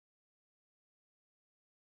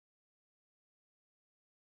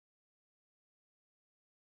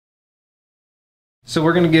So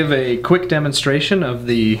we're going to give a quick demonstration of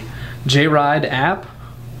the JRide app.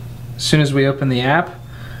 As soon as we open the app,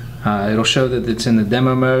 it'll show that it's in the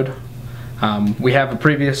demo mode. We have a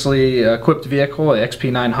previously equipped vehicle, a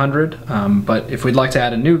XP900, but if we'd like to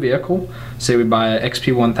add a new vehicle, say we buy a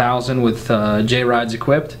XP1000 with JRides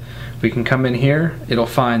equipped, we can come in here. It'll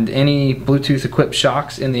find any Bluetooth equipped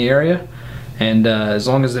shocks in the area, and as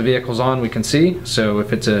long as the vehicle's on, we can see. So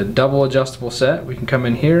if it's a double adjustable set, we can come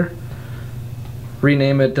in here,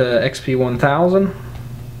 rename it XP1000,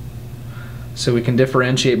 so we can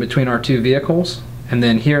differentiate between our two vehicles. And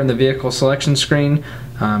then here in the vehicle selection screen,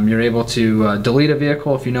 you're able to delete a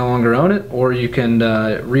vehicle if you no longer own it, or you can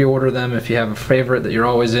reorder them if you have a favorite that you're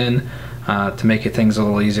always in, to make things a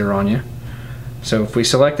little easier on you. So if we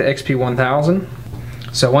select the XP1000,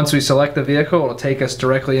 so once we select the vehicle, it'll take us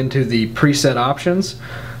directly into the preset options.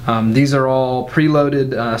 These are all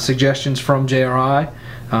preloaded suggestions from JRi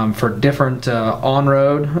for different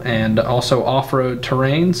on-road and also off-road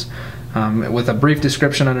terrains, with a brief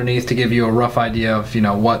description underneath to give you a rough idea of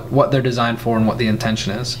what they're designed for and what the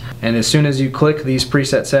intention is. And as soon as you click these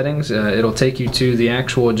preset settings, it'll take you to the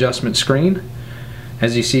actual adjustment screen.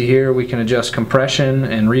 As you see here, we can adjust compression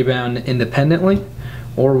and rebound independently,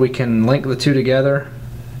 or we can link the two together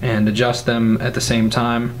and adjust them at the same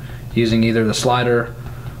time using either the slider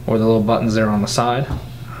or the little buttons there on the side.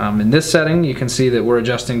 In this setting, you can see that we're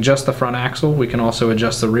adjusting just the front axle. We can also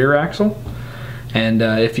adjust the rear axle. And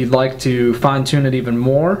if you'd like to fine-tune it even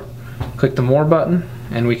more, click the More button,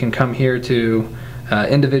 and we can come here to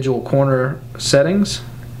individual corner settings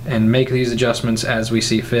and make these adjustments as we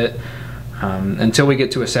see fit, until we get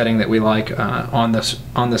to a setting that we like on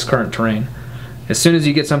this current terrain. As soon as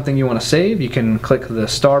you get something you want to save, you can click the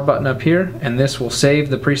star button up here, and this will save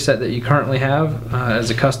the preset that you currently have as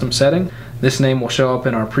a custom setting. This name will show up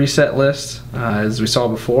in our preset list as we saw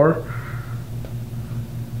before.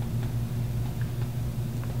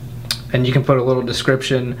 And you can put a little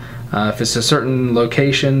description if it's a certain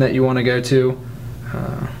location that you want to go to.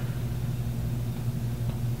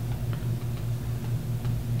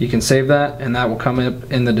 You can save that, and that will come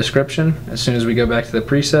up in the description. As soon as we go back to the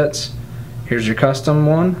presets, here's your custom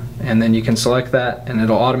one, and then you can select that and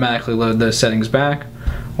it'll automatically load those settings back,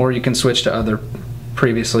 or you can switch to other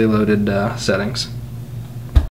previously loaded settings.